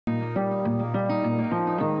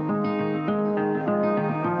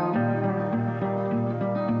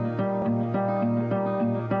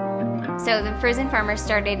So the Frozen Farmer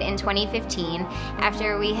started in 2015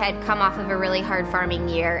 after we had come off of a really hard farming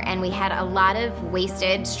year, and we had a lot of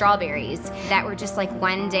wasted strawberries that were just like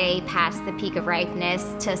one day past the peak of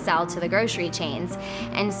ripeness to sell to the grocery chains.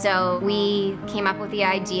 And so we came up with the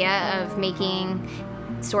idea of making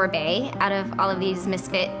sorbet out of all of these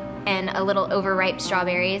misfit and a little overripe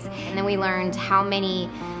strawberries. And then we learned how many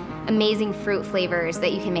amazing fruit flavors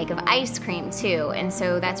that you can make of ice cream too. And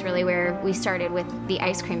so that's really where we started with the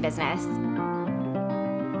ice cream business.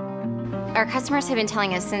 Our customers have been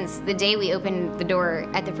telling us since the day we opened the door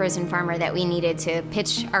at the Frozen Farmer that we needed to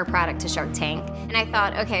pitch our product to Shark Tank. And I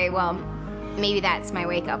thought, okay, well, maybe that's my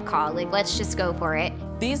wake-up call. Like, let's just go for it.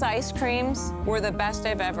 These ice creams were the best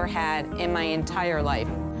I've ever had in my entire life.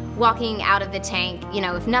 Walking out of the tank, you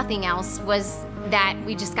know, if nothing else, was that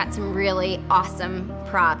we just got some really awesome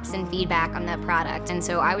props and feedback on the product. And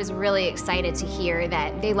so I was really excited to hear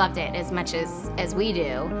that they loved it as much as we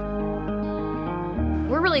do.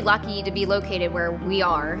 We're really lucky to be located where we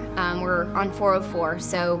are. We're on 404,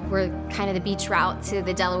 so we're kind of the beach route to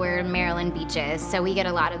the Delaware and Maryland beaches. So we get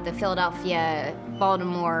a lot of the Philadelphia,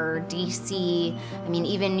 Baltimore, DC, I mean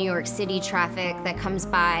even New York City traffic that comes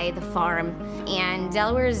by the farm. And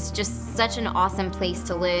Delaware is just such an awesome place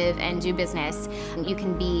to live and do business. You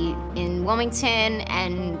can be in Wilmington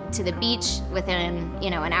and to the beach within, you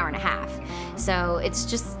know, an hour and a half. So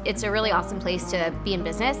it's a really awesome place to be in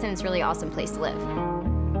business, and it's a really awesome place to live.